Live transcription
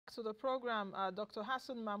back to the program. Dr.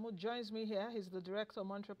 Hassan Mahmud joins me here. He's the Director of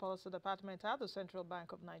Monetary Policy Department at the Central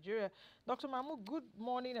Bank of Nigeria. Dr. Mahmud, good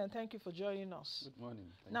morning and thank you for joining us. Good morning.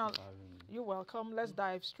 Thank Now, you for having me. You're welcome. Let's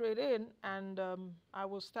dive straight in, and I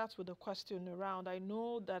will start with a question around. I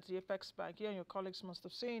know that the Apex Bank, you and your colleagues must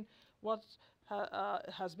have seen what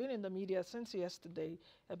has been in the media since yesterday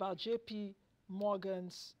about JP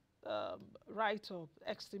Morgan's write-up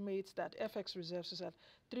estimates that FX reserves is at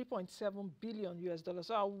 3.7 billion US dollars.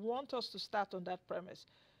 So I want us to start on that premise.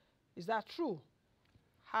 Is that true?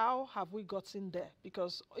 How have we gotten there?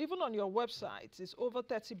 Because even on your website, it's over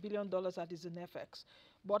 $30 billion that is in FX.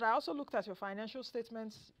 But I also looked at your financial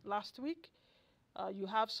statements last week. You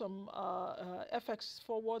have some FX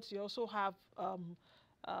forwards. You also have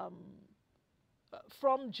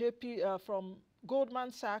from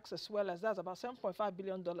Goldman Sachs as well, as that's about $7.5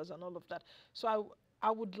 billion and all of that. So I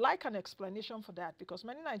would like an explanation for that, because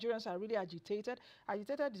many Nigerians are really agitated.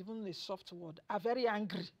 Agitated is even a soft word, are very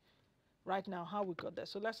angry right now how we got there.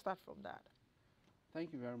 So let's start from that.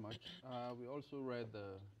 Thank you very much. We also read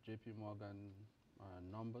the JP Morgan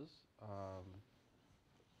numbers.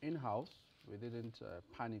 In-house, we didn't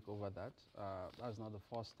panic over that. That's not the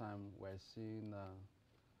first time we're seeing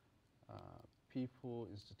people,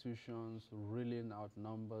 institutions reeling out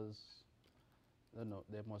numbers. You know,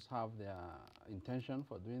 they must have their intention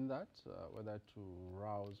for doing that, whether to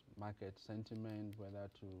rouse market sentiment, whether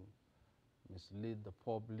to mislead the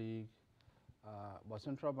public. But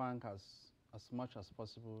central bank has, as much as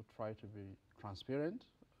possible, tried to be transparent.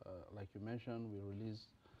 Like you mentioned, we released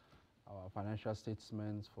our financial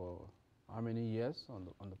statements for how many years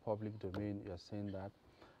on the public domain. You're saying that.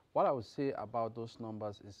 What I would say about those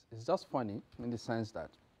numbers is it's just funny in the sense that,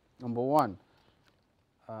 number one,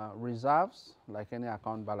 reserves, like any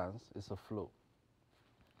account balance, is a flow.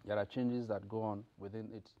 There are changes that go on within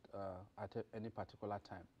it at any particular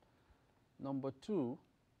time. Number two,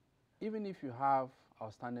 even if you have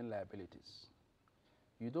outstanding liabilities,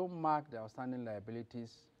 you don't mark the outstanding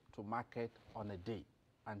liabilities to market on a day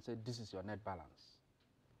and say this is your net balance.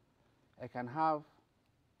 I can have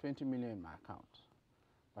 20 million in my account,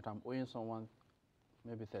 but I'm owing someone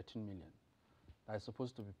maybe 13 million that is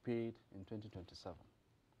supposed to be paid in 2027.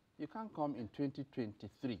 You can't come in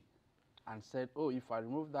 2023 and say, oh, if I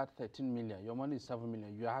remove that 13 million, your money is 7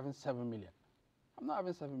 million, you're having 7 million. I'm not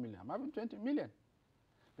having 7 million, I'm having 20 million.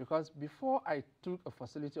 Because before I took a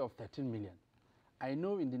facility of 13 million, I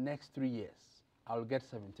know in the next 3 years, I'll get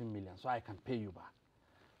 17 million, so I can pay you back.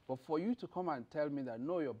 But for you to come and tell me that,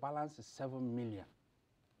 no, your balance is 7 million,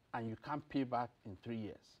 and you can't pay back in 3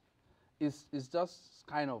 years, it's just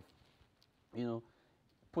kind of, you know,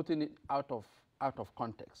 putting it out of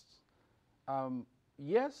context.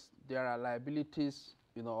 Yes, there are liabilities,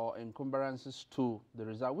 you know, or encumbrances to the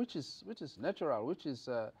reserve, which is natural, which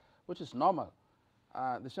is normal.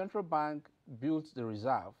 The central bank built the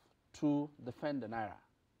reserve to defend the naira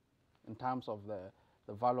in terms of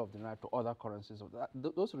the value of the naira to other currencies. Of that.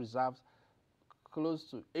 Those reserves, close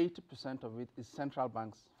to 80% of it is central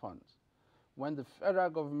bank's funds. When the federal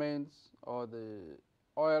government or the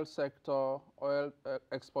oil sector, oil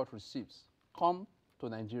export receipts come to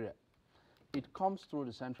Nigeria, it comes through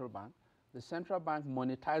the central bank. The central bank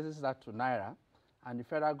monetizes that to naira, and the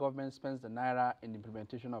federal government spends the naira in the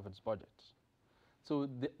implementation of its budget. So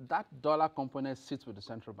that dollar component sits with the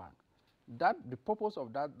central bank. The purpose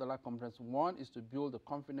of that dollar component, one, is to build the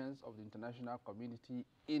confidence of the international community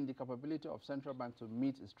in the capability of central bank to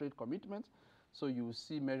meet its trade commitments. So you will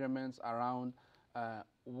see measurements around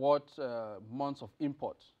what months of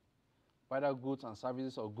import, whether goods and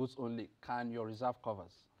services or goods only, can your reserve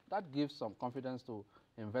covers. That gives some confidence to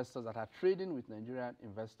investors that are trading with Nigerian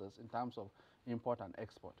investors in terms of import and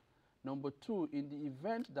export. Number two, in the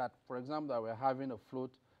event that, for example, that we're having a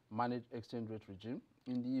float managed exchange rate regime,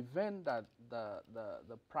 in the event that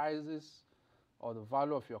the prices or the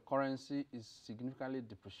value of your currency is significantly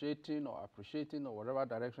depreciating or appreciating or whatever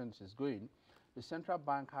direction it is going, the central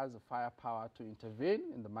bank has the firepower to intervene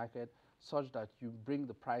in the market such that you bring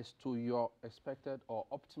the price to your expected or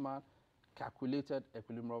optimal calculated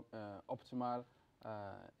equilibrium,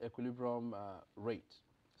 equilibrium rate.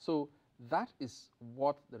 So that is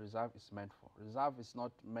what the reserve is meant for. Reserve is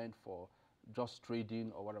not meant for just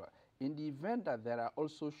trading or whatever. In the event that there are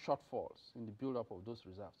also shortfalls in the buildup of those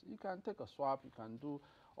reserves, you can take a swap, you can do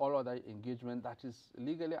all other engagement that is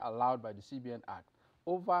legally allowed by the CBN Act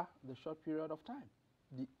over the short period of time.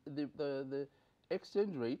 The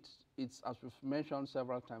exchange rates, it's, as we've mentioned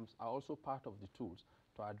several times, are also part of the tools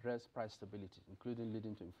to address price stability, including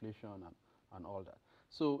leading to inflation and all that.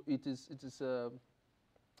 So it is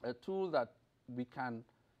a tool that we can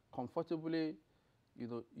comfortably,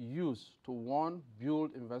 use to, one,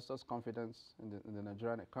 build investors' confidence in the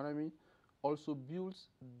Nigerian economy, also builds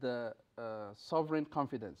the sovereign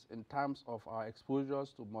confidence in terms of our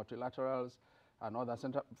exposures to multilaterals and other.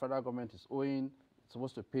 Federal government is owing, it's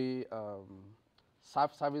supposed to pay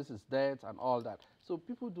services debt and all that. So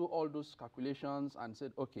people do all those calculations and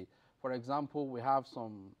said, okay, for example, we have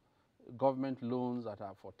some government loans that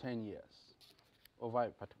are for 10 years, over a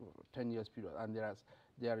particular 10 years period, and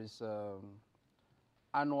there is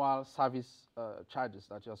annual service charges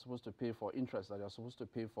that you're supposed to pay for, interest that you're supposed to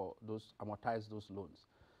pay for those, amortize those loans.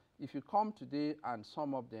 If you come today and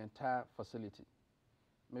sum up the entire facility,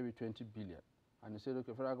 maybe 20 billion, and you say,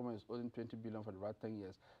 okay, federal government is owing 20 billion for the last 10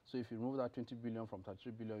 years, so if you remove that 20 billion from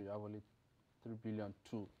 33 billion, you have only 3 billion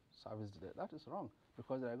to service the debt. That is wrong,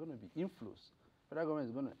 because there are going to be inflows. Federal government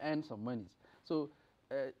is going to earn some monies. So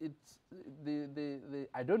I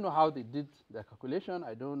don't know how they did their calculation.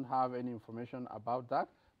 I don't have any information about that,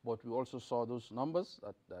 but we also saw those numbers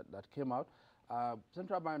that came out.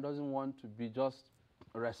 Central bank doesn't want to be just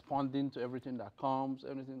responding to everything that comes,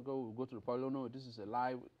 everything go to the public. Oh, no, this is a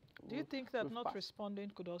lie. Do you think that not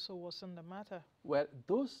responding could also worsen the matter? Well,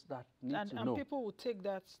 those that need to know. And people will take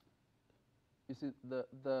that. You see,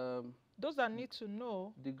 those that need to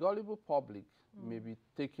know. The gullible public may be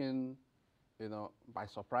taken, by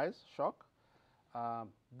surprise, shock.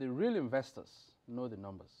 The real investors know the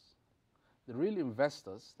numbers. The real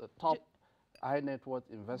investors, the top high net worth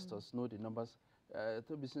investors know the numbers.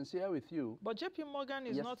 To be sincere with you. But JP Morgan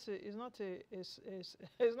is not a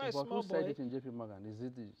small boy. Who said it in JP Morgan? Is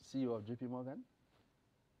it the CEO of JP Morgan?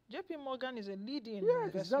 JP Morgan is a leading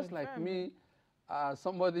investment it's just like firm. Me.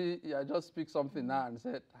 Somebody just speak something now and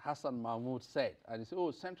said, Hassan Mahmud said. And you say,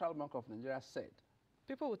 oh, Central Bank of Nigeria said.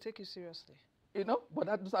 People will take you seriously.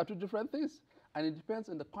 But those are two different things. And it depends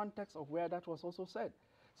on the context of where that was also said.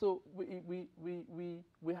 So we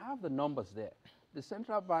have the numbers there. The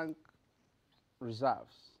Central Bank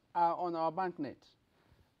reserves are on our banknet.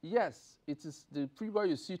 Yes, it is the figure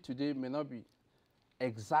you see today may not be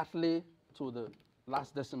exactly to the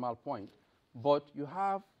last decimal point, but you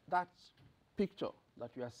have that picture that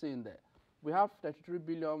you are seeing there. We have 33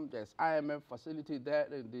 billion, there's IMF facility there,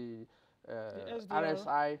 the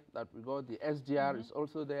RSI that we got, the SDR is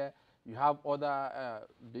also there. You have other,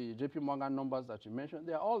 the JP Morgan numbers that you mentioned,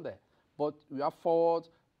 they're all there. But we have forwards.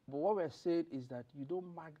 But what we're saying is that you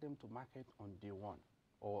don't mark them to market on day one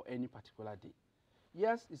or any particular day.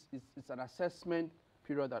 Yes, it's an assessment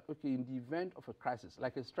period that, okay, in the event of a crisis,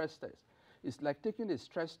 like a stress test, it's like taking the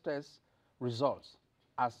stress test results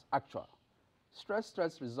as actual. Stress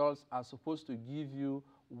test results are supposed to give you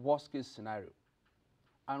worst case scenario.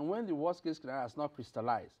 And when the worst case scenario has not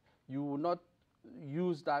crystallized, you will not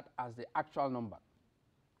use that as the actual number.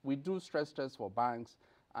 We do stress tests for banks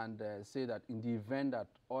and say that in the event that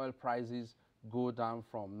oil prices go down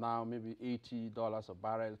from now maybe $80 a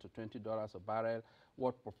barrel to $20 a barrel,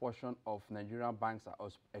 what proportion of Nigerian banks are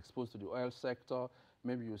exposed to the oil sector?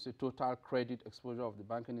 Maybe you say total credit exposure of the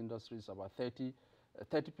banking industry is about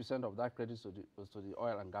 30% of that credit goes to the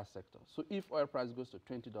oil and gas sector. So if oil price goes to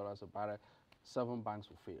 $20 a barrel, 7 banks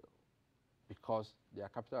will fail because their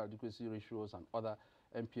capital adequacy ratios and other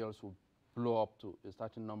NPLs will blow up to a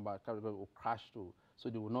certain number, capital will crash to, so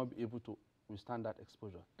they will not be able to withstand that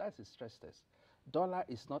exposure. That's a stress test. Dollar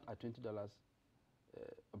is not at $20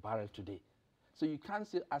 a barrel today. So you can't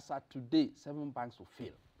say as at today, 7 banks will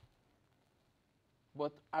fail.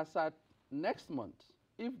 But as at next month,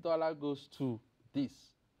 if dollar goes to this,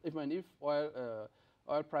 if oil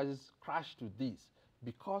prices crash to this,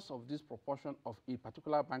 because of this proportion of a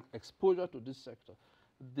particular bank exposure to this sector,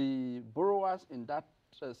 the borrowers in that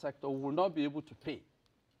sector will not be able to pay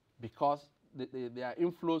because their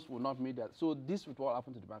inflows will not meet that. So this will all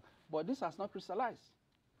happen to the bank. But this has not crystallized.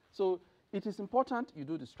 So it is important you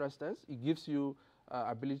do the stress test. It gives you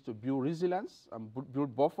ability to build resilience and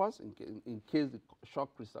build buffers in case the shock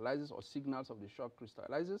crystallizes or signals of the shock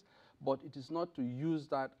crystallizes. But it is not to use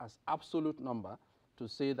that as absolute number to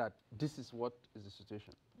say that this is what is the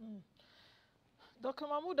situation. Dr.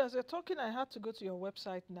 Mahmud, as you're talking, I had to go to your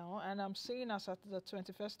website now, and I'm seeing as at the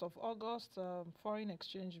 21st of August, foreign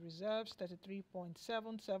exchange reserves,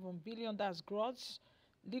 $33.77 billion, that's gross,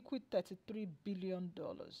 liquid $33 billion.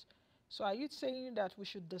 So are you saying that we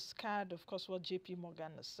should discard, of course, what JP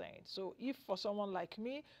Morgan is saying? So if for someone like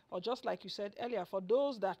me, or just like you said earlier, for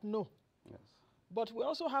those that know, yes. But we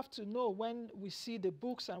also have to know when we see the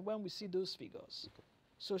books and when we see those figures. Okay.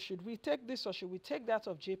 So should we take this or should we take that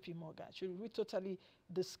of JP Morgan? Should we totally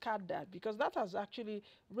discard that? Because that has actually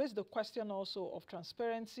raised the question also of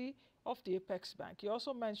transparency of the Apex Bank. You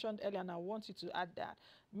also mentioned earlier, and I want you to add that,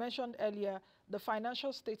 mentioned earlier the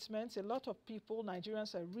financial statements, a lot of people,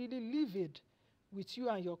 Nigerians, are really livid with you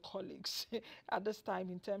and your colleagues at this time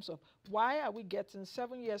in terms of why are we getting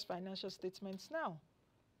 7 years financial statements now?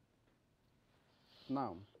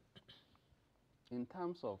 Now, in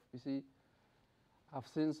terms of, you see, I've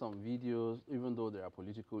seen some videos, even though there are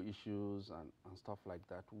political issues and stuff like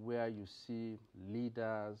that, where you see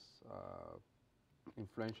leaders,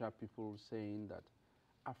 influential people saying that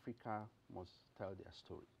Africa must tell their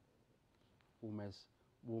story.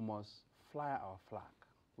 We must fly our flag.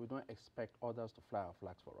 We don't expect others to fly our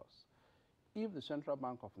flags for us. If the Central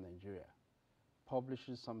Bank of Nigeria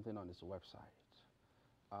publishes something on its website,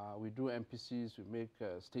 we do MPCs, we make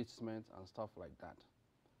statements and stuff like that,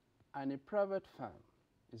 and a private firm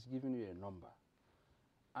is giving you a number,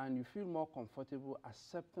 and you feel more comfortable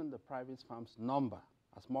accepting the private firm's number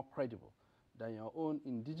as more credible than your own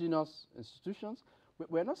indigenous institutions.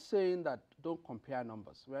 We're not saying that don't compare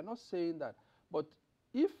numbers. We're not saying that, but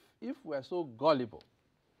if we're so gullible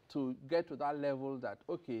to get to that level that,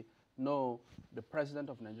 okay, no, the president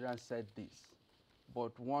of Nigeria said this,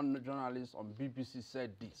 but one journalist on BBC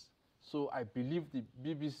said this, so I believe the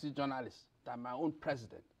BBC journalist than my own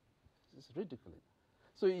president. It's ridiculous.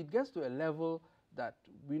 So it gets to a level that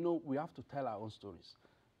we know we have to tell our own stories.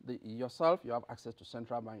 Yourself, you have access to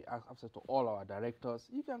Central Bank, you have access to all our directors.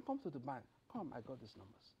 You can come to the bank. Come, I got these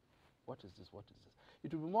numbers. What is this? What is this?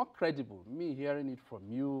 It will be more credible, me hearing it from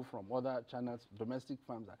you, from other channels, domestic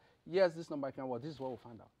firms, that yes, this number can work, this is what we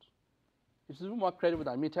found out. It's even more credible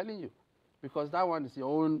than me telling you, because that one is your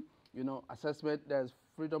own, assessment. There's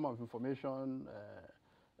freedom of information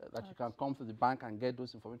that you can come to the bank and get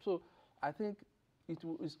those information. So I think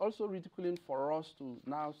it's also ridiculing for us to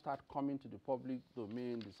now start coming to the public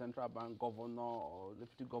domain, the central bank governor or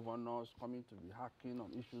deputy governors coming to be hacking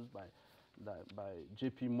on issues by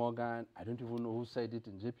JP Morgan. I don't even know who said it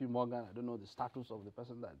in JP Morgan. I don't know the status of the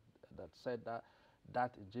person that said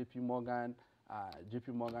that in JP Morgan.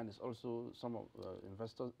 JP Morgan is also some of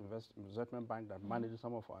investment bank that manages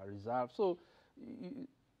some of our reserves. So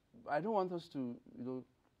I don't want us to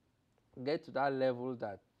get to that level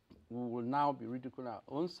that we will now be ridiculing our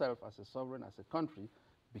own self as a sovereign, as a country,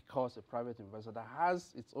 because a private investor that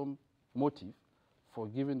has its own motive for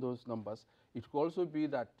giving those numbers. It could also be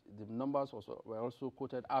that the numbers were also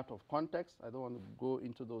quoted out of context. I don't want to go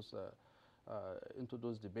into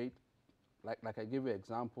those debates. Like I gave you an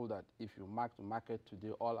example that if you mark to market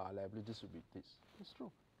today, all our liabilities will be this. It's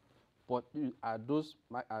true. But are those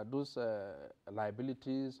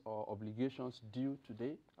liabilities or obligations due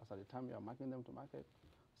today, as at the time you are marking them to market?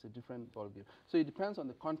 It's a different ballgame. So it depends on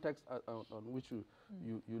the context on which you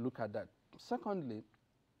look at that. Secondly,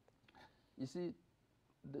 you see,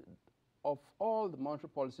 of all the monetary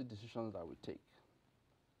policy decisions that we take,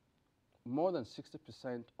 more than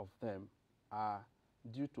 60% of them are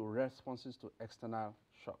due to responses to external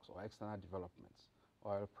shocks or external developments,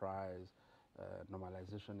 oil price,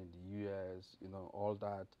 normalization in the US, all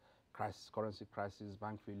that, currency crisis,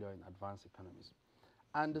 bank failure in advanced economies.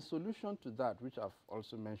 And the solution to that, which I've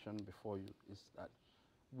also mentioned before you, is that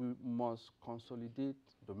we must consolidate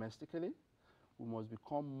domestically. We must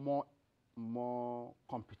become more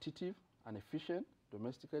competitive and efficient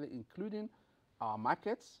domestically, including our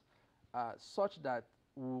markets, such that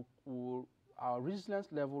our resilience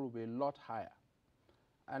level will be a lot higher.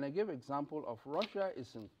 And I gave an example of Russia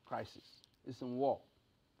is in crisis, is in war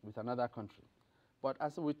with another country. But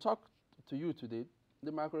as we talk to you today,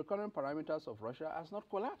 the macroeconomic parameters of Russia has not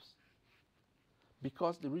collapsed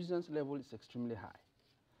because the resilience level is extremely high.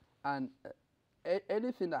 And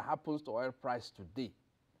anything that happens to oil price today,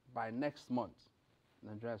 by next month,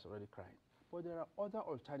 Nigeria is already crying. But there are other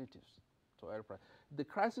alternatives to oil price. The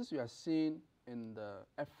crisis you are seeing in the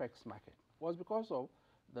FX market was because of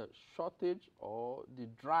the shortage or the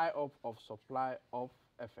dry up of supply of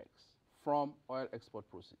FX from oil export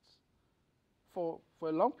proceeds for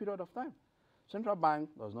a long period of time. Central bank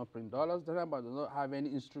does not print dollars. Central bank does not have any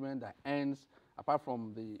instrument that earns, apart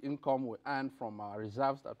from the income we earn from our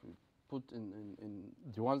reserves that we put in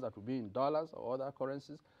the ones that will be in dollars or other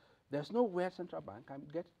currencies. There's nowhere central bank can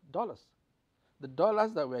get dollars. The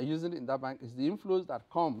dollars that we're using in that bank is the inflows that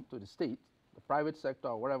come to the state, the private sector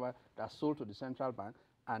or whatever, that's sold to the central bank,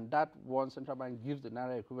 and that one central bank gives the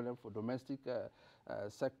naira equivalent for domestic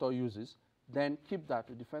sector uses, then keep that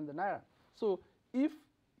to defend the naira. So if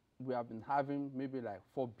we have been having maybe like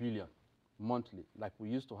 4 billion monthly, like we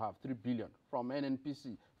used to have 3 billion from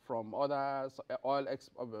NNPC, from other oil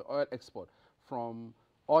export, from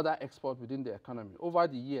other export within the economy over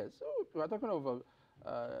the years. So we are talking of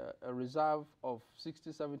a reserve of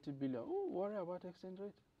 60, 70 billion. Oh, worry about exchange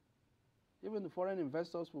rate. Even the foreign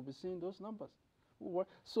investors will be seeing those numbers.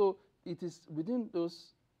 So it is within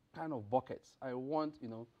those kind of buckets. I want,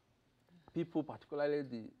 people, particularly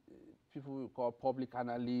the people we call public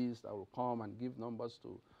analysts, that will come and give numbers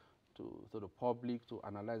to the public to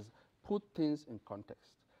analyze, put things in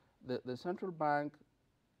context. The central bank,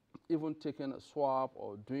 even taking a swap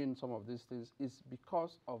or doing some of these things, is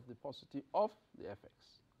because of the paucity of the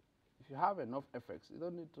FX. If you have enough FX, you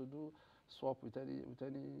don't need to do swap with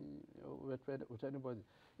anybody.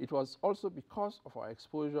 It was also because of our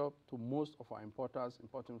exposure to most of our importers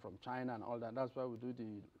importing from China and all that. That's why we do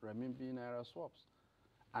the renminbi naira swaps.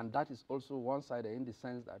 And that is also one-sided in the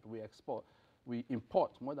sense that we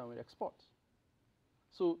import more than we export.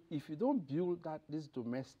 So if you don't build these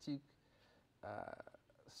domestic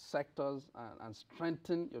sectors and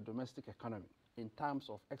strengthen your domestic economy in terms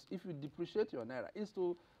of, if you depreciate your naira, it's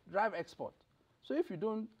to drive export. So if you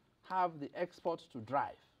don't have the exports to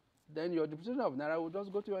drive, then your depreciation of naira will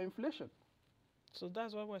just go to your inflation. So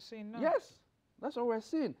that's what we're seeing now? Yes, that's what we're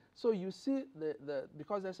seeing. So you see,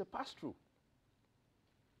 because there's a pass-through,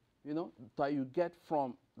 that you get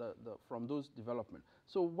from those developments.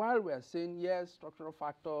 So while we are saying, yes, structural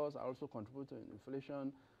factors are also contributing to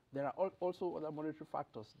inflation, there are also other monetary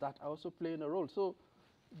factors that are also playing a role. So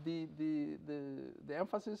the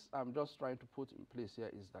emphasis I'm just trying to put in place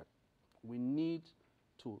here is that we need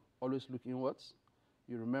to always look inwards.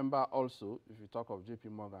 You remember also, if you talk of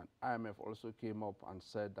JP Morgan, IMF also came up and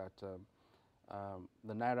said that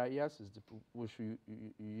the naira, yes, is the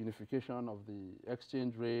unification of the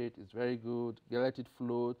exchange rate is very good, let it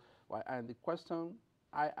float. And the question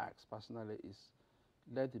I ask personally is,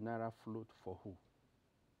 let the naira float for who?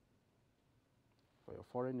 For your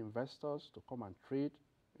foreign investors to come and trade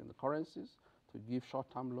in the currencies, to give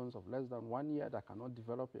short-term loans of less than 1 year that cannot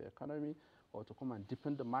develop your economy, or to come and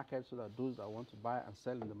deepen the market so that those that want to buy and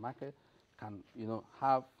sell in the market can,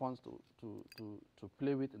 have funds to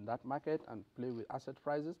play with in that market and play with asset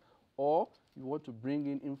prices, or you want to bring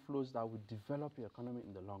in inflows that will develop your economy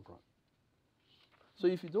in the long run. So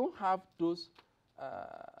if you don't have those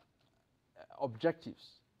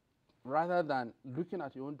objectives, rather than looking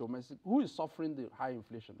at your own domestic, who is suffering the high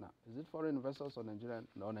inflation now? Is it foreign investors or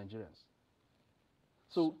Nigerians?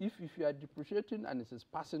 So if you are depreciating and it is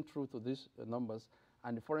passing through to these numbers,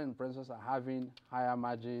 and the foreign investors are having higher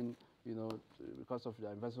margin, because of the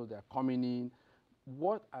investors they are coming in,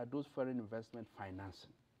 what are those foreign investment financing?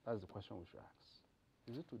 That's the question we should ask.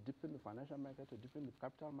 Is it to deepen the financial market, to deepen the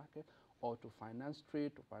capital market, or to finance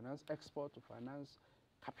trade, to finance export, to finance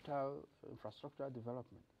capital infrastructure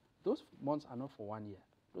development? Those funds are not for 1 year.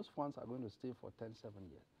 Those funds are going to stay for 10, 7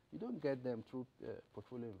 years. You don't get them through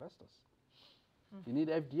portfolio investors. You need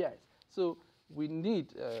FDIs. So we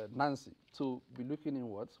need, Nancy, to be looking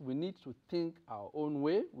inwards. We need to think our own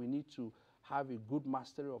way. We need to have a good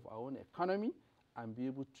mastery of our own economy and be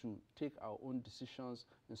able to take our own decisions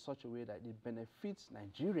in such a way that it benefits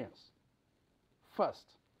Nigerians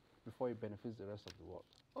first before it benefits the rest of the world.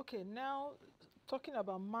 Okay, now talking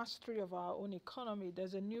about mastery of our own economy,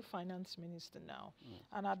 there's a new finance minister now.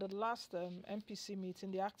 And at the last MPC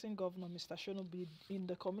meeting, the acting governor, Mr. Shonubi, in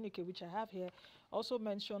the communique which I have here, also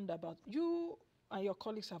mentioned about, you and your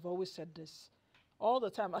colleagues have always said this all the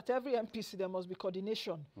time. At every MPC, there must be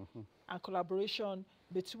coordination and collaboration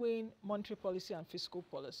between monetary policy and fiscal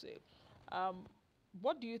policy.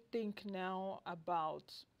 What do you think now about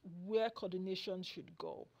where coordination should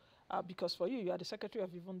go? Because for you, you are the secretary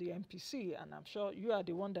of even the MPC, and I'm sure you are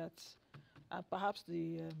the one that, perhaps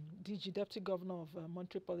the DG, Deputy Governor of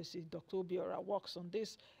Monetary Policy, Dr. Obiora, works on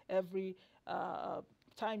this every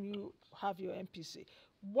time you have your MPC.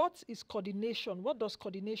 What is coordination? What does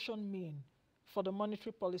coordination mean for the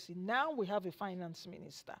monetary policy? Now we have a finance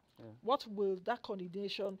minister. What will that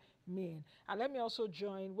coordination mean? And let me also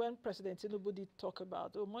join when President Tinubu did talk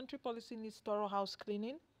about monetary policy needs thorough house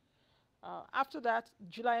cleaning. After that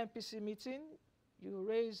July MPC meeting, you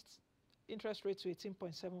raised interest rate to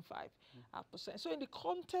 18.75%. So in the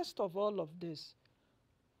context of all of this,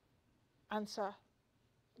 answer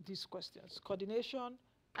these questions: coordination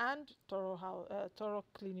and thorough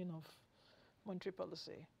cleaning of monetary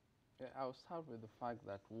policy. Yeah, I'll start with the fact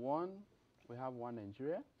that, one, we have one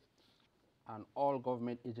Nigeria, and all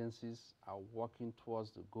government agencies are working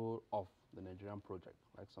towards the goal of the Nigerian project,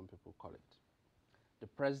 like some people call it. The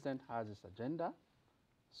president has his agenda,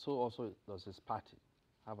 so also does his party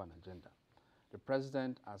have an agenda. The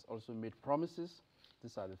president has also made promises.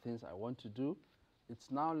 These are the things I want to do. It's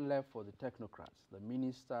now left for the technocrats, the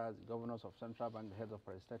ministers, the governors of central bank, the heads of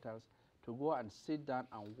parastatals, to go and sit down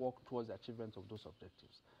and work towards the achievement of those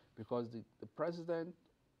objectives. Because the president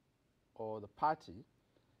or the party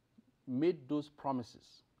made those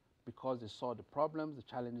promises because they saw the problems, the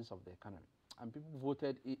challenges of the economy. And people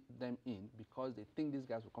voted them in because they think these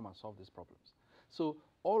guys will come and solve these problems. So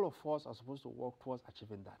all of us are supposed to work towards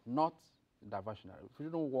achieving that, not diversionary. If we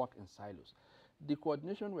don't work in silos. The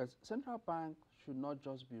coordination with central bank should not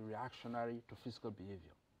just be reactionary to fiscal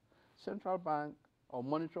behavior. Central bank or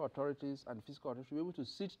monetary authorities and fiscal authorities should be able to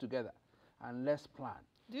sit together and let's plan.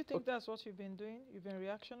 Do you think that's what you've been doing? You've been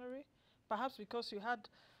reactionary? Perhaps because you had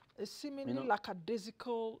a seemingly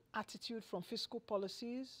lackadaisical attitude from fiscal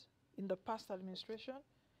policies in the past administration?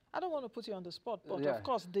 I don't want to put you on the spot, but of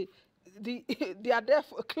course, they are there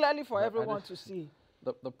clearly for everyone to see.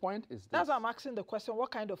 The point is this. That's why I'm asking the question, what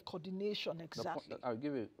kind of coordination exactly? I'll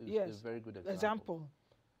give you a very good example.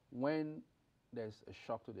 When there's a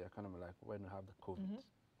shock to the economy, like when we have the COVID,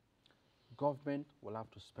 government will have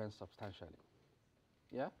to spend substantially,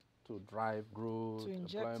 to drive growth,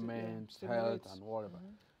 employment, health, and whatever.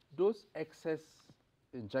 Those excess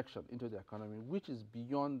injection into the economy, which is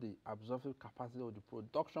beyond the absorptive capacity of the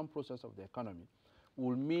production process of the economy,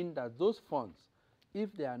 will mean that those funds,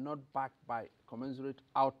 if they are not backed by commensurate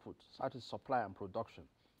output, such as supply and production,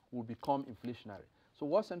 will become inflationary. So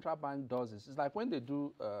what central bank does is, it's like when they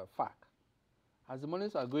do FAC, as the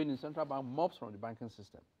monies are going in, central bank mops from the banking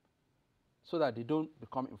system so that they don't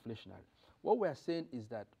become inflationary. What we are saying is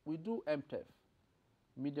that we do MTEF,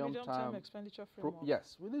 medium-term expenditure framework.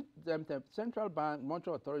 Yes, we did MTEF. Central bank,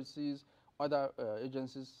 monetary authorities, other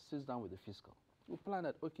agencies sits down with the fiscal. We plan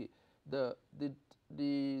that, okay,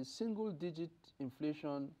 the single-digit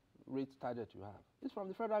inflation rate target you have is from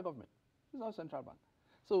the federal government. It's not central bank.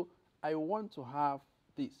 So I want to have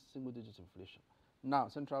this single-digit inflation. Now,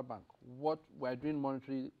 central bank, what we're doing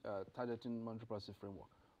monetary targeting monetary policy framework.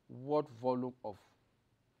 What volume of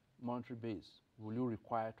monetary base will you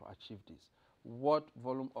require to achieve this? What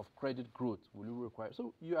volume of credit growth will you require?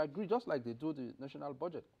 So you agree, just like they do the national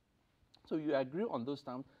budget. So you agree on those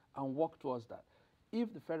terms and work towards that.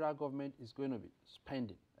 If the federal government is going to be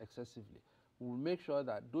spending excessively, we'll make sure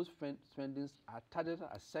that those spendings are targeted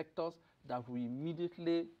at sectors that will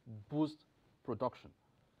immediately boost production.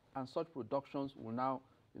 And such productions will now,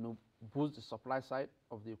 boost the supply side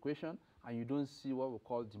of the equation, and you don't see what we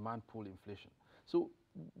call demand pull inflation. So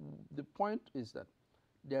the point is that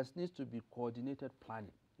there needs to be coordinated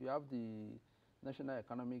planning. You have the National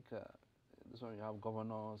Economic, this one you have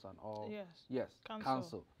governors and all. Yes.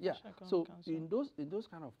 Council. Yeah. So council. in those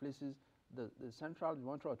kind of places, the central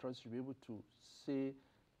monetary authority should be able to say,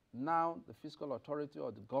 now the fiscal authority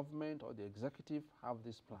or the government or the executive have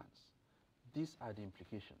these plans. These are the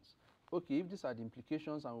implications. Okay, if these are the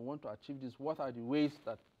implications and we want to achieve this, what are the ways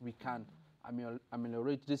that we can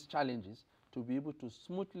ameliorate these challenges to be able to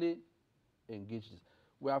smoothly engage this?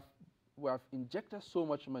 We have injected so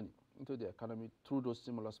much money into the economy through those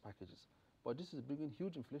stimulus packages, but this is bringing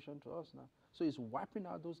huge inflation to us now. So it's wiping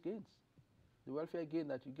out those gains. The welfare gain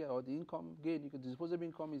that you get, or the income gain, the disposable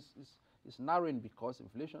income is narrowing because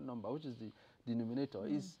inflation number, which is the denominator,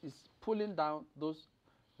 is pulling down those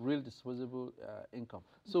real disposable income.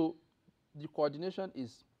 So the coordination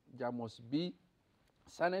is, there must be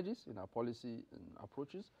synergies in our policy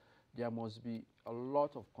approaches. There must be a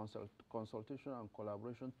lot of consultation and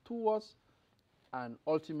collaboration towards an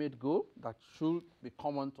ultimate goal that should be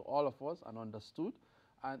common to all of us and understood.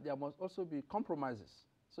 And there must also be compromises.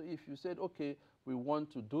 So if you said, okay, we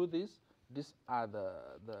want to do this, these are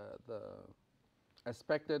the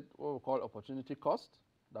expected, what we call opportunity cost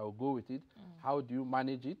that will go with it. How do you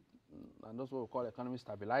manage it? And that's what we call economic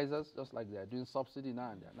stabilizers, just like they are doing subsidy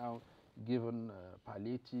now, and they're now given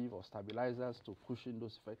palliative or stabilizers to cushion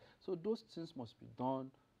those effects. So those things must be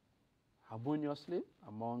done harmoniously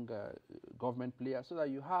among government players so that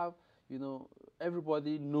you have,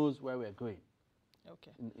 everybody knows where we're going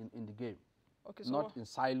in the game. Okay, so not in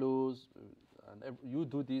silos, and you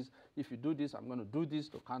do this, if you do this, I'm going to do this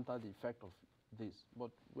to counter the effect of this.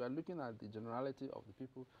 But we are looking at the generality of the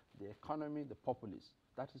people, the economy, the populace.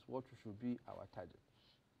 That is what should be our target.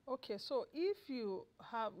 Okay, so if you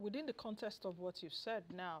have, within the context of what you've said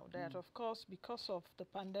now, that of course, because of the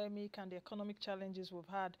pandemic and the economic challenges we've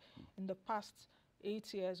had in the past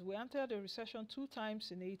 8 years, we entered a recession 2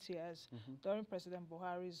 times in 8 years during President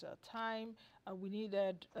Buhari's time. We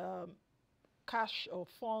needed cash or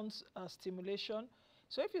funds stimulation.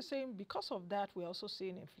 So if you're saying because of that, we're also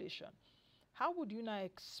seeing inflation, how would you now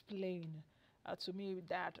explain to me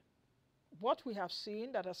that what we have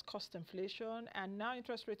seen that has caused inflation, and now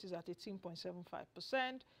interest rate is at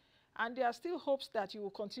 18.75%, and there are still hopes that you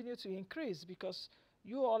will continue to increase because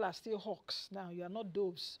you all are still hawks now, you are not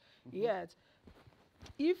doves yet.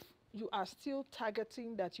 If you are still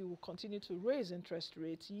targeting that you will continue to raise interest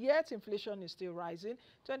rates, yet inflation is still rising,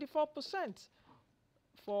 24%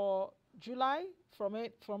 for July from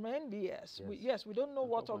NBS. Yes, We don't know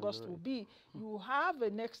what August 4.08. will be. You have a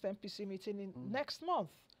next MPC meeting in next month.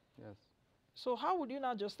 Yes. So how would you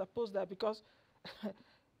now just oppose that? Because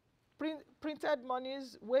printed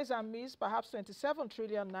monies, ways and means, perhaps 27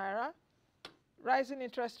 trillion naira, rising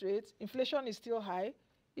interest rates, inflation is still high.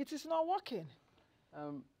 It is not working.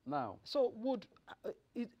 Now. So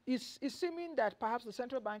it's seeming that perhaps the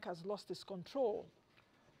central bank has lost its control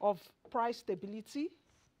of price stability,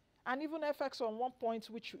 and even FX on one point,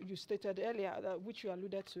 which you stated earlier, which you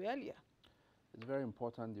alluded to earlier. It's very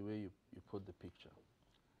important the way you put the picture.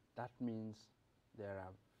 That means there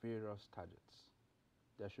are various targets.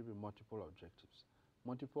 There should be multiple objectives.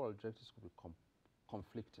 Multiple objectives could be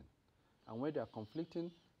conflicting. And where they are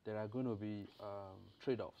conflicting, there are going to be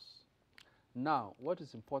trade-offs. Now, what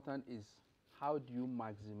is important is how do you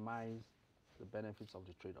maximize the benefits of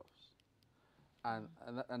the trade-offs?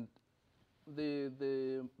 And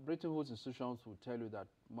the Bretton Woods institutions will tell you that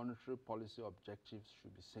monetary policy objectives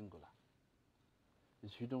should be singular.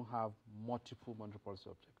 If you don't have multiple monetary policy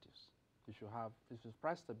objectives, if it's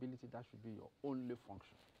price stability, that should be your only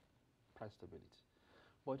function, price stability.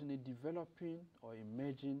 But in a developing or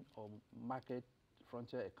emerging or market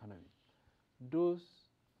frontier economy, those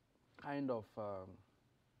kind of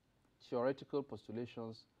theoretical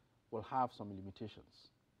postulations will have some limitations,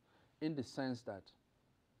 in the sense that,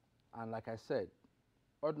 and like I said,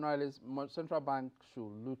 ordinarily central bank should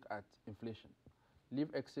look at inflation, leave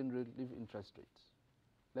exchange rate, leave interest rates.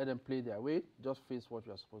 Let them play their way, just face what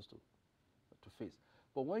you are supposed to face.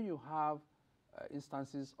 But when you have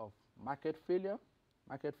instances of market failure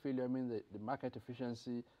means the market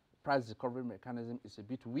efficiency, price recovery mechanism is a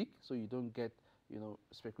bit weak, so you don't get,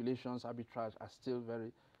 speculations, arbitrage are still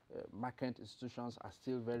very, market institutions are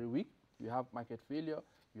still very weak. You have market failure,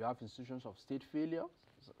 you have institutions of state failure,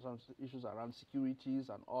 some issues around securities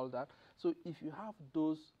and all that. So if you have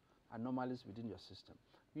those anomalies within your system,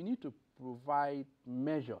 you need to provide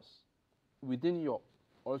measures within your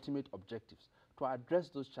ultimate objectives to address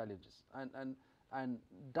those challenges. And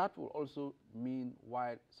that will also mean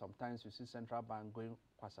why sometimes you see central bank going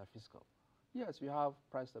quasi-fiscal. Yes, we have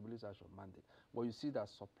price stabilization mandate, but you see that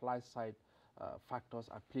supply side factors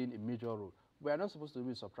are playing a major role. We are not supposed to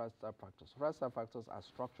be supply side factors. Supply side factors are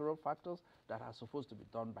structural factors that are supposed to be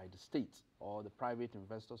done by the state or the private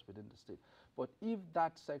investors within the state. But if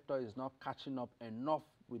that sector is not catching up enough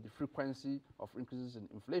with the frequency of increases in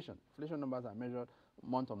inflation numbers are measured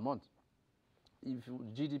month on month. If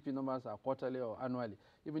GDP numbers are quarterly or annually,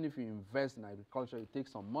 even if you invest in agriculture, it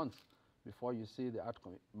takes some months before you see the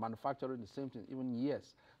outcome. Manufacturing, the same thing, even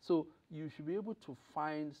years. So you should be able to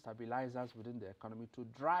find stabilizers within the economy to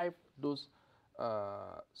drive those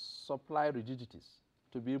supply rigidities,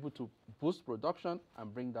 to be able to boost production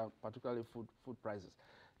and bring down particularly food prices.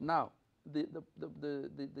 Now, the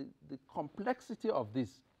complexity of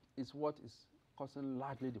this is what is causing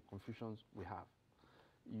largely the confusions we have.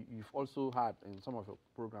 You've also had in some of your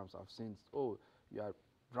programs I've seen, oh, you are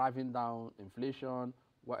driving down inflation,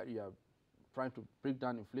 while you are trying to break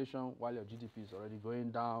down inflation while your GDP is already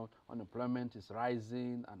going down, unemployment is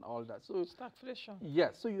rising and all that. So stagflation.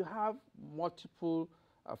 Yes, so you have multiple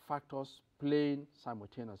factors playing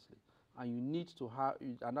simultaneously. And you need to have,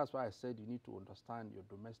 and that's why I said you need to understand your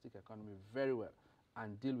domestic economy very well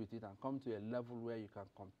and deal with it and come to a level where you can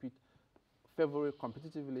compete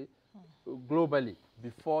competitively globally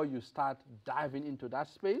before you start diving into that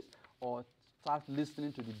space or start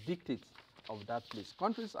listening to the dictates of that place.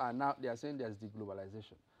 Countries are now, they are saying there's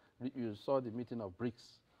deglobalization. You saw the meeting of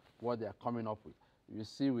BRICS, what they are coming up with. You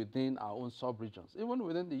see within our own sub-regions, even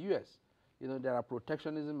within the US, there are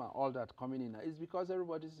protectionism and all that coming in. It's because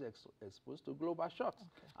everybody is exposed to global shocks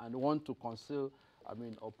and want to conceal,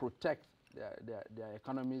 or protect their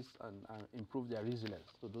economies and improve their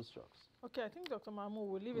resilience to those shocks. Okay, I think Dr. Mahmud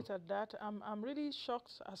will leave it at that. I'm really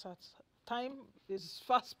shocked as at time is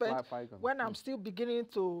fast spent when I'm still beginning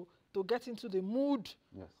to get into the mood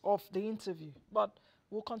of the interview. But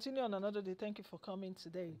we'll continue on another day. Thank you for coming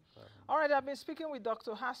today. All right, I've been speaking with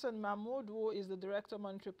Dr. Hassan Mahmud, who is the Director of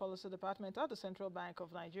Monetary Policy Department at the Central Bank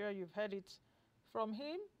of Nigeria. You've heard it from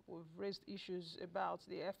him. We've raised issues about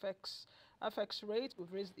the FX rate.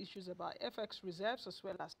 We've raised issues about FX reserves as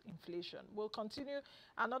well as inflation. We'll continue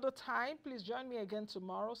another time. Please join me again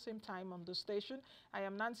tomorrow, same time on the station. I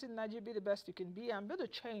am Nancy Naji. Be the best you can be and be the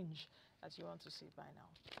change that you want to see by now.